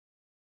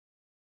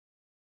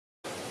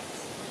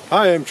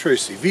Hi, I'm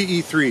Tracy,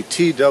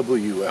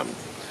 VE3TWM.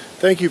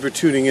 Thank you for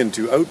tuning in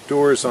to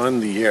Outdoors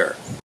on the Air.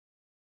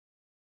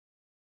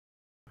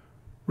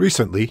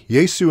 Recently,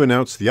 Yaesu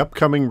announced the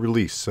upcoming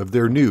release of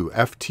their new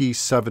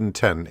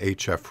FT-710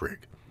 HF rig.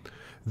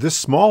 This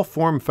small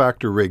form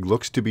factor rig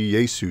looks to be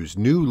Yaesu's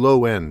new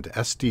low-end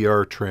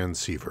SDR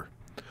transceiver.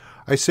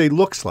 I say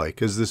looks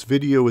like as this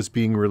video is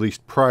being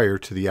released prior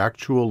to the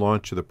actual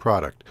launch of the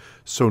product,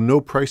 so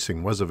no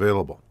pricing was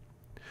available.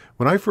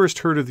 When I first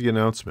heard of the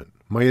announcement,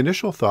 my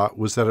initial thought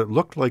was that it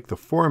looked like the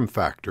form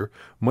factor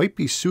might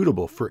be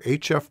suitable for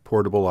HF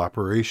portable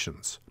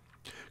operations.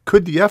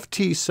 Could the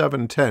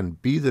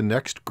FT-710 be the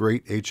next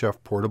great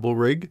HF portable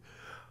rig?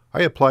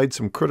 I applied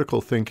some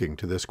critical thinking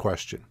to this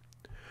question.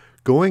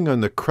 Going on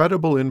the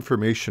credible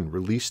information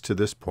released to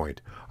this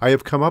point, I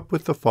have come up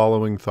with the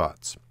following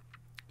thoughts.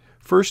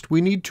 First, we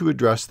need to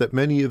address that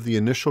many of the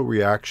initial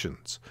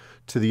reactions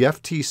to the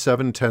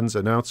FT-710's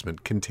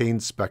announcement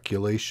contained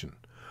speculation.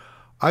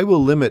 I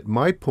will limit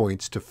my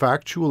points to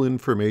factual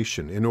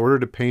information in order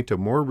to paint a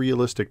more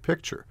realistic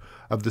picture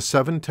of the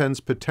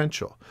 710's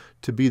potential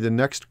to be the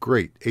next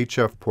great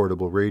HF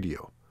portable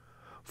radio.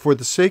 For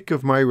the sake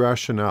of my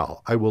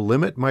rationale, I will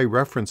limit my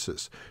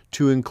references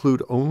to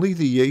include only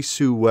the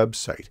Yaesu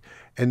website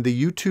and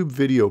the YouTube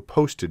video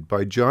posted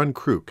by John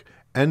Kruk,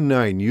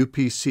 N9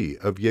 UPC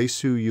of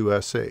Yaesu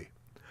USA.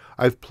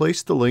 I've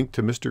placed the link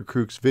to Mr.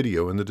 Kruk's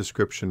video in the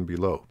description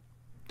below.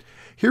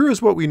 Here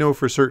is what we know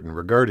for certain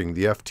regarding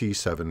the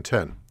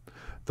FT-710.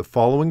 The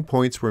following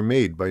points were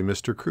made by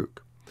Mr. Kruk.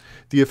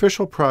 The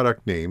official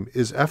product name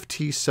is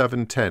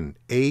FT-710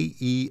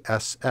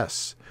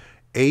 AESS.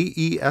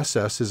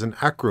 AESS is an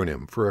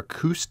acronym for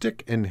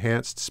Acoustic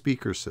Enhanced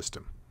Speaker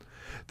System.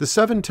 The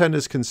 710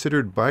 is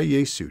considered by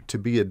Yaesu to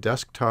be a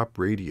desktop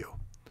radio.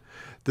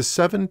 The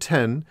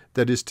 710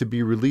 that is to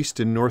be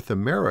released in North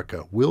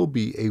America will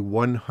be a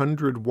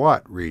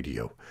 100-watt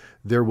radio.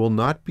 There will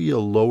not be a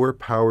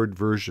lower-powered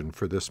version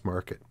for this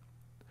market.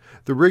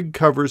 The rig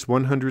covers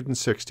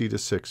 160 to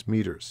 6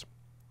 meters.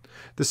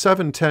 The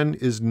 710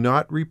 is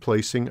not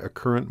replacing a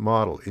current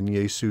model in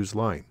Yaesu's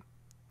line.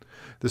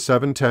 The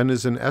 710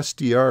 is an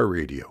SDR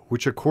radio,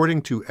 which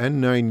according to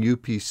N9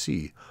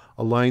 UPC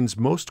aligns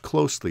most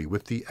closely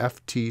with the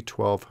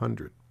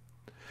FT-1200.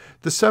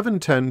 The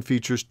 710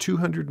 features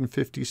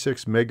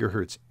 256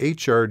 MHz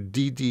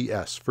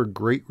HRDDS for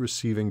great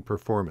receiving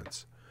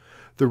performance.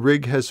 The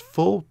rig has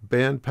full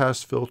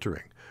bandpass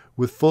filtering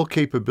with full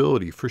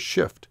capability for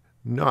shift,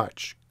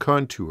 notch,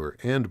 contour,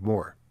 and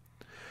more.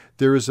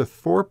 There is a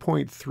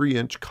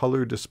 4.3-inch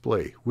color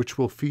display which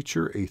will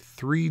feature a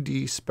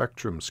 3D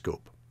spectrum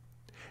scope.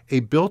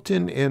 A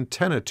built-in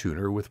antenna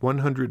tuner with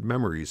 100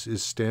 memories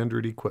is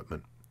standard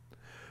equipment.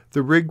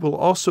 The rig will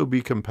also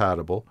be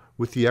compatible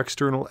with the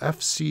external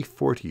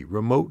FC40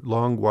 remote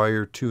long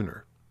wire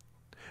tuner.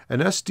 An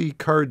SD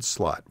card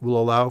slot will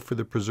allow for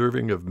the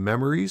preserving of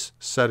memories,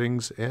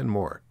 settings, and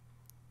more.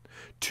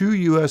 2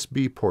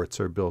 USB ports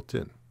are built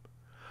in.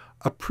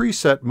 A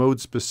preset mode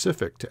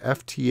specific to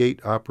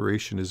FT8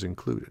 operation is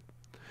included.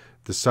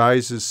 The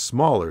size is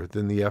smaller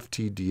than the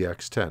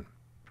FT-DX10.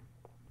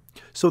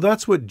 So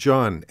that's what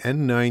John,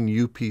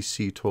 N9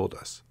 UPC, told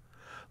us.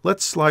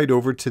 Let's slide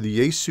over to the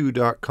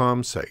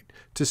Yaesu.com site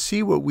to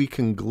see what we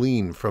can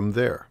glean from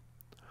there.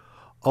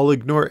 I'll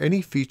ignore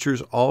any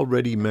features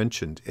already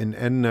mentioned in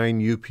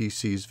N9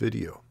 UPC's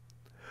video.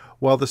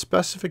 While the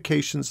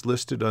specifications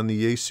listed on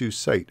the Yaesu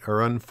site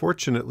are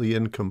unfortunately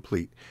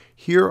incomplete,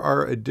 here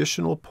are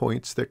additional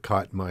points that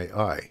caught my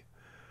eye.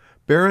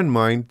 Bear in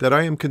mind that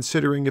I am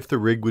considering if the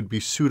rig would be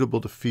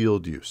suitable to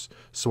field use,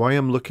 so I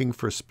am looking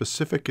for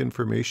specific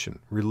information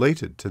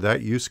related to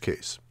that use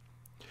case.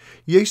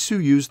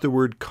 Yaesu used the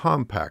word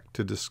compact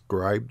to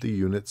describe the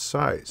unit's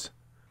size.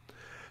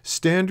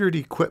 Standard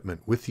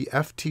equipment with the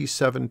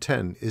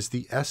FT-710 is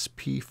the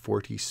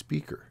SP40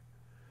 speaker.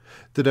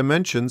 The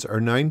dimensions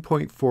are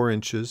 9.4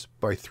 inches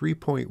by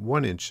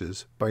 3.1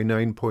 inches by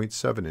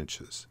 9.7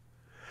 inches,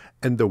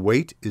 and the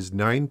weight is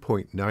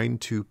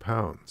 9.92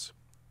 pounds.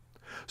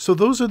 So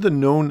those are the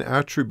known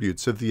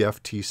attributes of the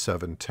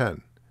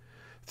FT-710.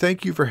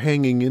 Thank you for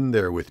hanging in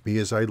there with me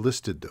as I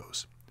listed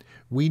those.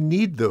 We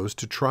need those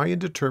to try and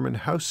determine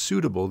how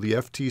suitable the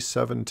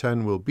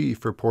FT-710 will be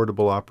for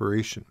portable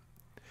operation.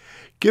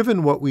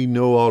 Given what we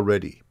know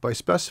already, by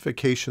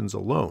specifications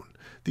alone,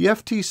 the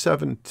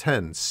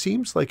FT-710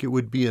 seems like it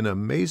would be an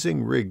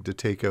amazing rig to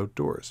take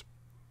outdoors.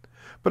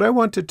 But I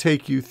want to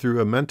take you through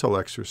a mental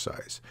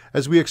exercise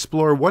as we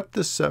explore what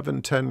the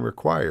 710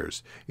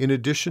 requires, in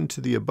addition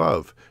to the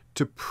above,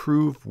 to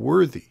prove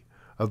worthy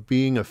of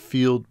being a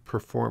field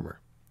performer.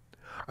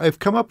 I have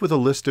come up with a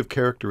list of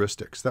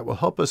characteristics that will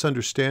help us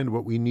understand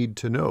what we need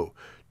to know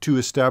to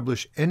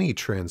establish any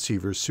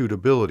transceiver's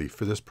suitability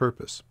for this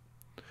purpose.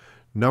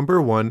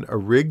 Number 1, a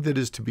rig that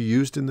is to be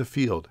used in the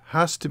field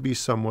has to be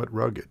somewhat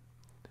rugged.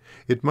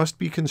 It must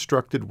be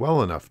constructed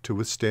well enough to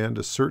withstand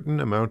a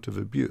certain amount of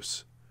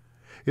abuse.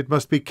 It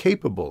must be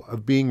capable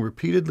of being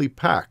repeatedly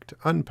packed,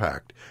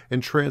 unpacked,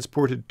 and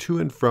transported to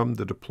and from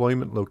the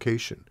deployment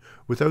location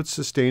without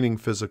sustaining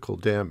physical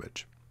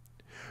damage.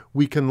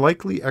 we can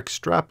likely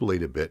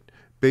extrapolate a bit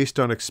based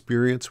on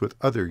experience with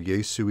other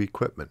Yaesu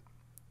equipment.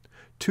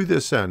 To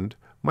this end,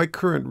 my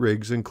current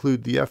rigs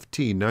include the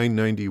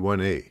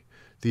FT-991A,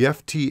 the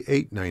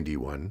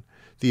FT-891,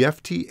 the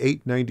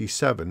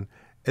FT-897,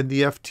 and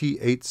the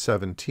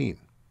FT-817.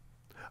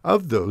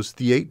 Of those,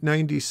 the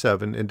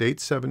 897 and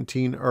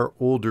 817 are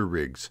older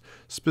rigs,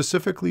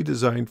 specifically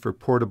designed for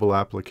portable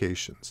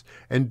applications,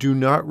 and do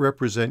not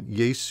represent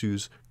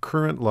Yaesu's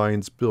current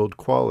line's build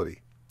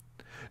quality.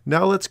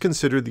 Now let's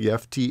consider the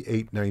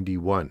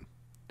FT-891.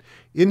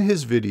 In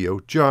his video,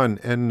 John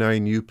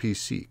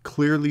N9UPC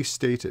clearly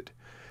stated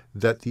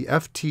that the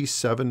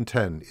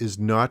FT-710 is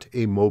not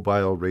a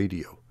mobile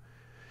radio.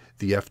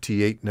 The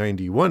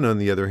FT-891, on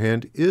the other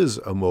hand, is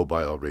a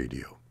mobile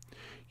radio.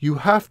 You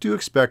have to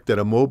expect that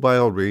a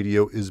mobile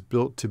radio is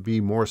built to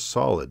be more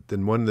solid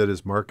than one that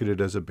is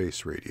marketed as a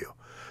base radio.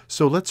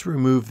 So let's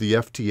remove the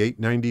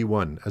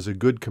FT-891 as a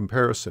good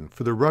comparison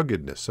for the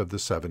ruggedness of the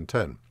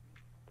 710.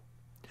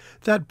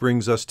 That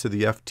brings us to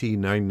the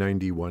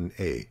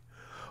FT-991A.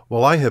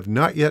 While I have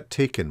not yet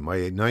taken my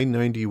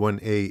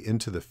 991A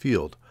into the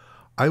field,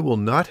 I will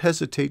not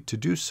hesitate to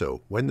do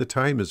so when the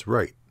time is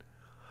right.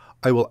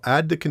 I will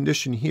add the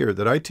condition here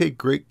that I take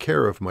great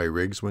care of my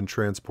rigs when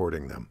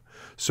transporting them,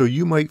 so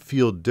you might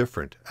feel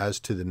different as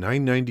to the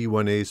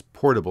 991A's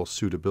portable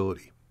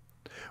suitability.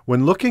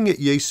 When looking at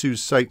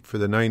Yaesu's site for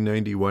the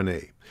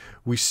 991A,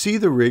 we see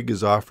the rig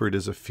is offered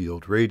as a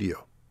field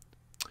radio.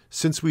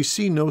 Since we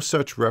see no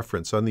such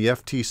reference on the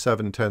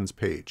FT-710's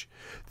page,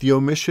 the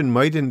omission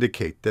might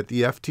indicate that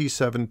the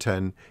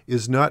FT-710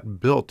 is not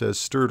built as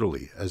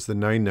sturdily as the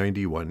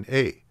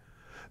 991A.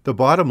 The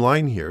bottom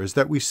line here is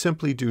that we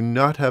simply do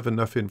not have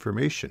enough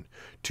information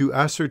to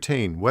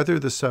ascertain whether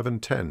the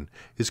 710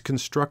 is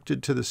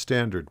constructed to the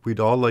standard we'd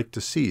all like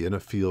to see in a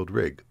field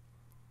rig.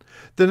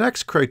 The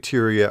next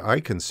criteria I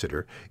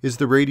consider is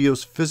the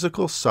radio's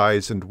physical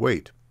size and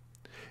weight.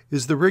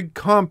 Is the rig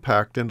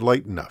compact and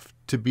light enough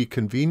to be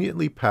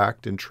conveniently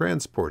packed and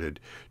transported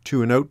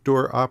to an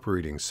outdoor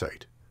operating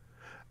site?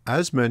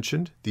 As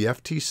mentioned, the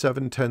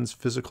FT-710's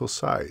physical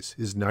size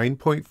is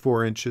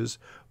 9.4 inches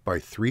by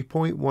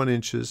 3.1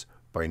 inches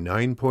by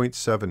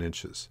 9.7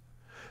 inches.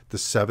 The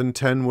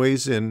 710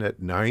 weighs in at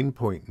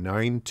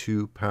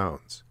 9.92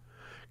 pounds.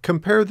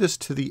 Compare this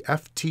to the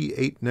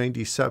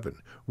FT-897,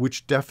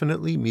 which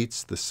definitely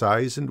meets the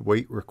size and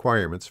weight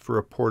requirements for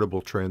a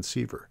portable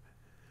transceiver.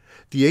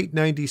 The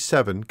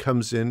 897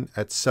 comes in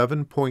at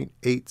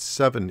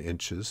 7.87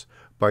 inches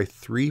by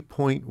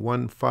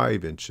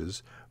 3.15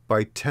 inches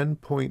by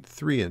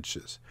 10.3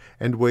 inches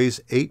and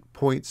weighs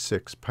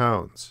 8.6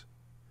 pounds.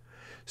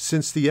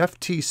 Since the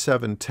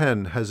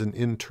FT-710 has an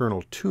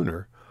internal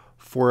tuner,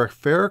 for a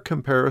fair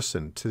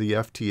comparison to the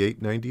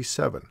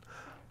FT-897,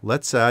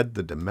 let's add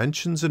the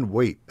dimensions and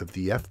weight of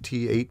the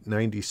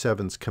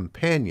FT-897's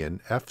companion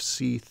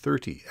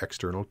FC-30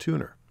 external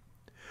tuner.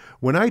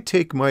 When I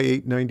take my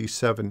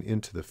 897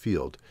 into the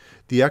field,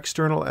 the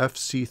external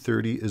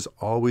FC-30 is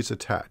always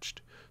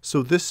attached,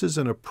 so this is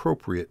an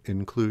appropriate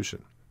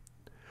inclusion.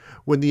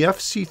 When the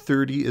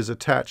FC-30 is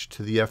attached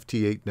to the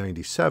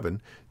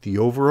FT-897, the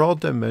overall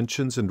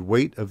dimensions and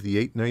weight of the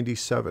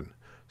 897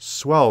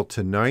 swell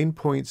to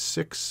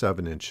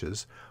 9.67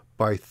 inches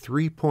by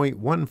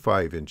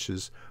 3.15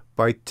 inches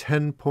by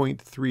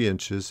 10.3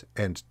 inches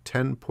and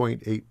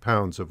 10.8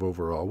 pounds of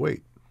overall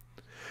weight.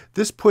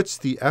 This puts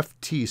the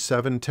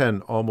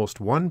FT-710 almost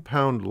 1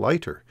 pound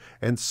lighter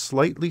and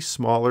slightly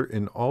smaller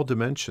in all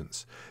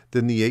dimensions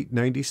than the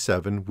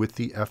 897 with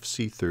the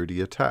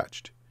FC-30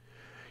 attached.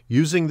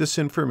 Using this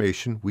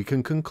information, we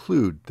can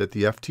conclude that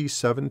the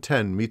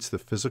FT-710 meets the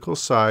physical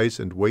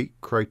size and weight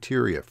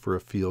criteria for a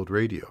field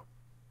radio.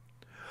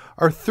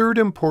 Our third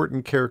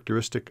important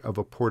characteristic of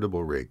a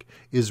portable rig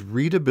is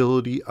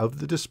readability of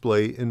the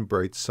display in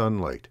bright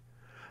sunlight.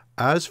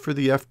 As for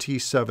the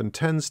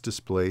FT-710's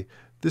display,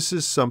 this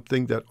is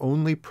something that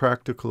only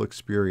practical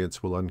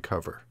experience will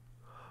uncover.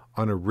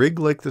 On a rig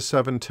like the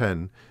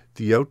 710,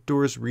 the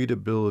outdoors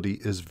readability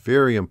is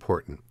very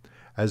important,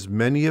 as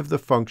many of the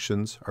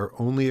functions are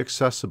only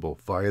accessible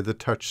via the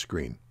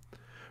touchscreen.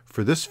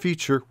 For this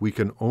feature, we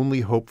can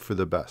only hope for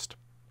the best.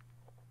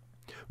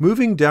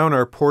 Moving down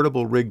our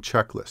portable rig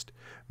checklist,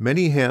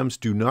 many hams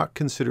do not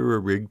consider a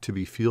rig to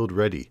be field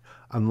ready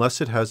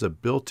unless it has a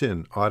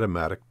built-in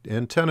automatic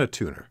antenna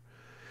tuner.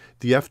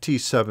 The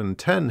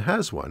FT-710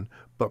 has one,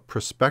 but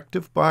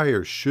prospective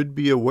buyers should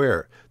be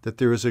aware that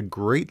there is a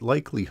great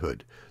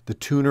likelihood the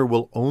tuner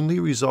will only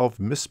resolve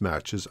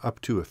mismatches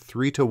up to a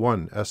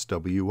 3:1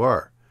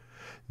 SWR.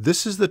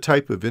 This is the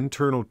type of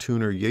internal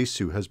tuner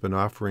Yaesu has been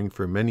offering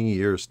for many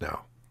years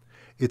now.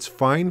 It's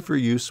fine for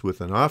use with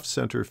an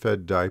off-center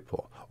fed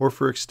dipole or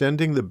for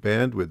extending the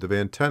bandwidth of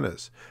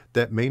antennas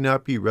that may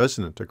not be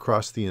resonant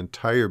across the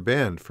entire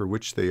band for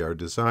which they are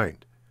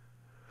designed.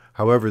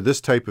 However, this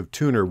type of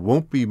tuner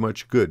won't be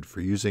much good for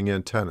using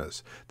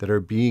antennas that are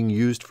being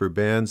used for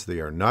bands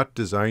they are not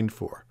designed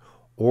for,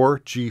 or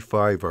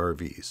G5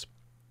 RVs.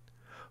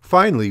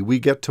 Finally, we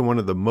get to one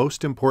of the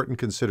most important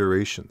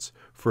considerations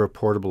for a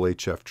portable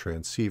HF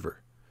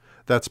transceiver: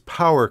 That's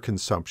power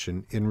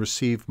consumption in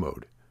receive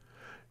mode.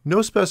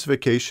 No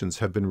specifications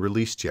have been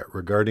released yet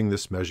regarding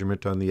this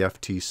measurement on the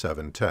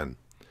FT-710.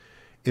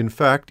 In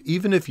fact,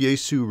 even if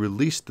Yaesu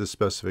released the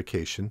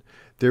specification,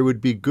 there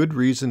would be good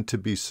reason to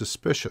be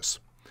suspicious.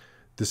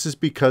 This is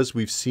because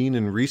we've seen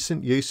in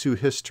recent Yaesu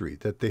history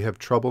that they have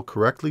trouble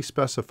correctly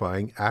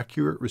specifying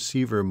accurate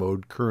receiver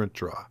mode current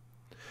draw.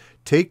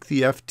 Take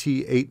the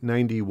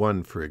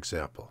FT-891 for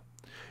example.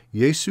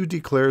 Yaesu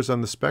declares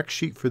on the spec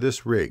sheet for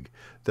this rig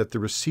that the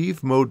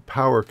receive mode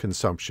power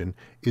consumption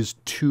is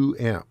 2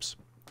 amps.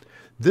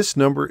 This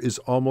number is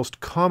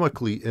almost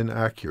comically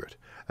inaccurate,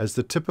 as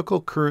the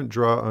typical current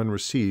draw on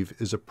receive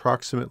is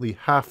approximately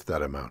half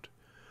that amount.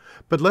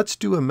 But let's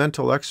do a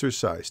mental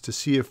exercise to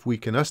see if we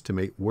can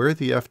estimate where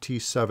the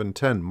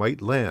FT-710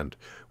 might land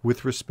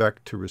with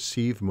respect to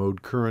receive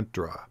mode current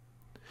draw.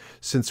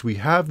 Since we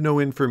have no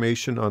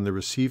information on the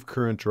receive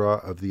current draw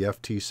of the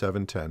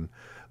FT-710,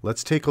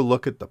 let's take a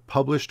look at the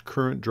published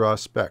current draw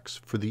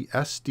specs for the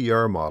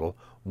SDR model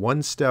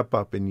one step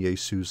up in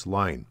Yaesu's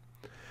line.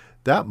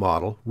 That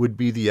model would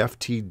be the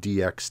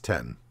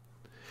FT-DX10.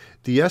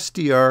 The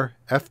SDR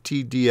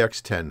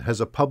FT-DX10 has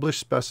a published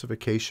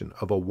specification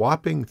of a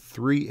whopping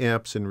 3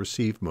 amps in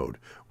receive mode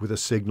with a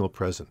signal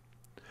present.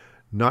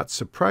 Not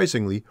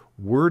surprisingly,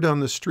 word on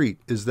the street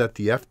is that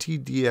the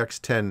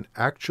FT-DX10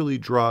 actually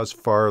draws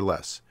far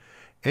less,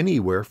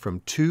 anywhere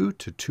from 2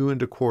 to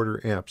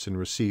 2¼ amps in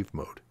receive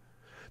mode.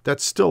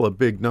 That's still a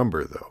big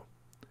number though.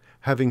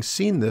 Having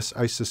seen this,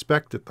 I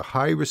suspect that the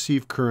high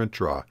receive current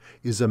draw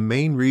is a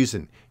main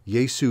reason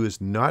Yaesu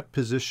is not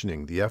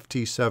positioning the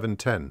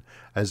FT-710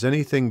 as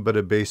anything but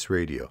a base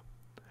radio.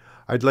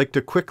 I'd like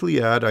to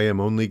quickly add I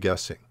am only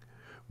guessing.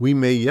 We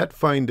may yet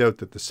find out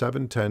that the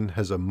 710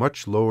 has a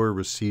much lower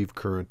receive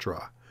current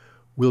draw.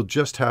 We'll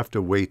just have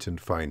to wait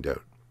and find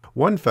out.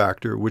 One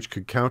factor which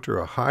could counter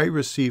a high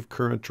receive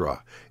current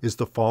draw is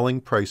the falling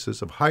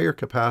prices of higher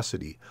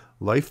capacity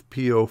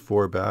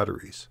LiFePO4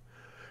 batteries.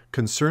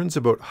 Concerns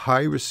about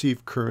high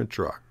receive current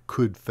draw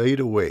could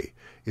fade away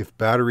if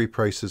battery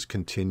prices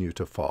continue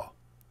to fall.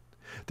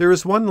 There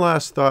is one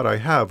last thought I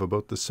have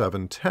about the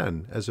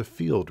 710 as a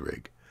field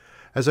rig.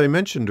 As I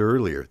mentioned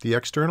earlier, the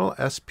external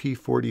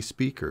SP40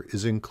 speaker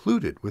is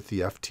included with the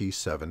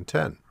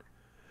FT-710.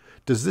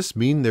 Does this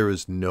mean there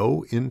is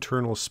no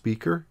internal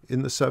speaker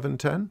in the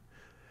 710?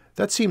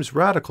 That seems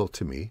radical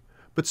to me,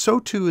 but so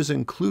too is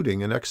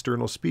including an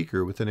external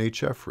speaker with an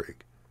HF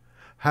rig.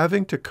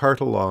 Having to cart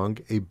along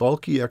a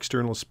bulky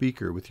external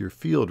speaker with your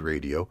field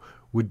radio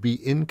would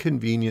be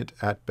inconvenient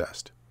at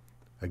best.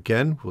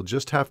 Again, we'll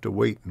just have to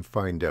wait and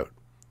find out.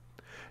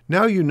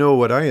 Now you know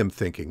what I am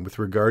thinking with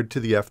regard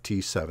to the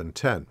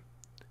FT-710.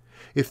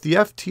 If the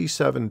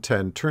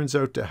FT-710 turns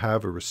out to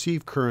have a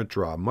receive current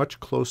draw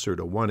much closer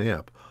to 1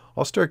 amp,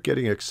 I'll start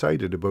getting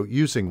excited about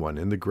using one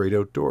in the great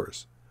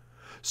outdoors.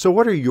 So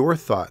what are your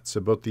thoughts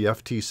about the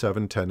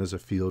FT-710 as a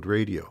field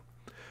radio?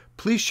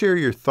 Please share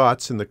your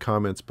thoughts in the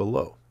comments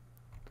below.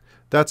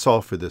 That's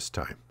all for this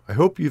time. I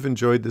hope you've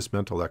enjoyed this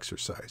mental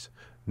exercise.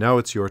 Now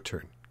it's your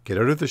turn. Get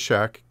out of the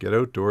shack, get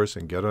outdoors,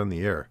 and get on the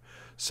air.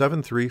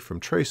 7-3 from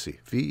Tracy,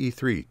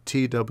 VE3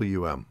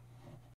 TWM.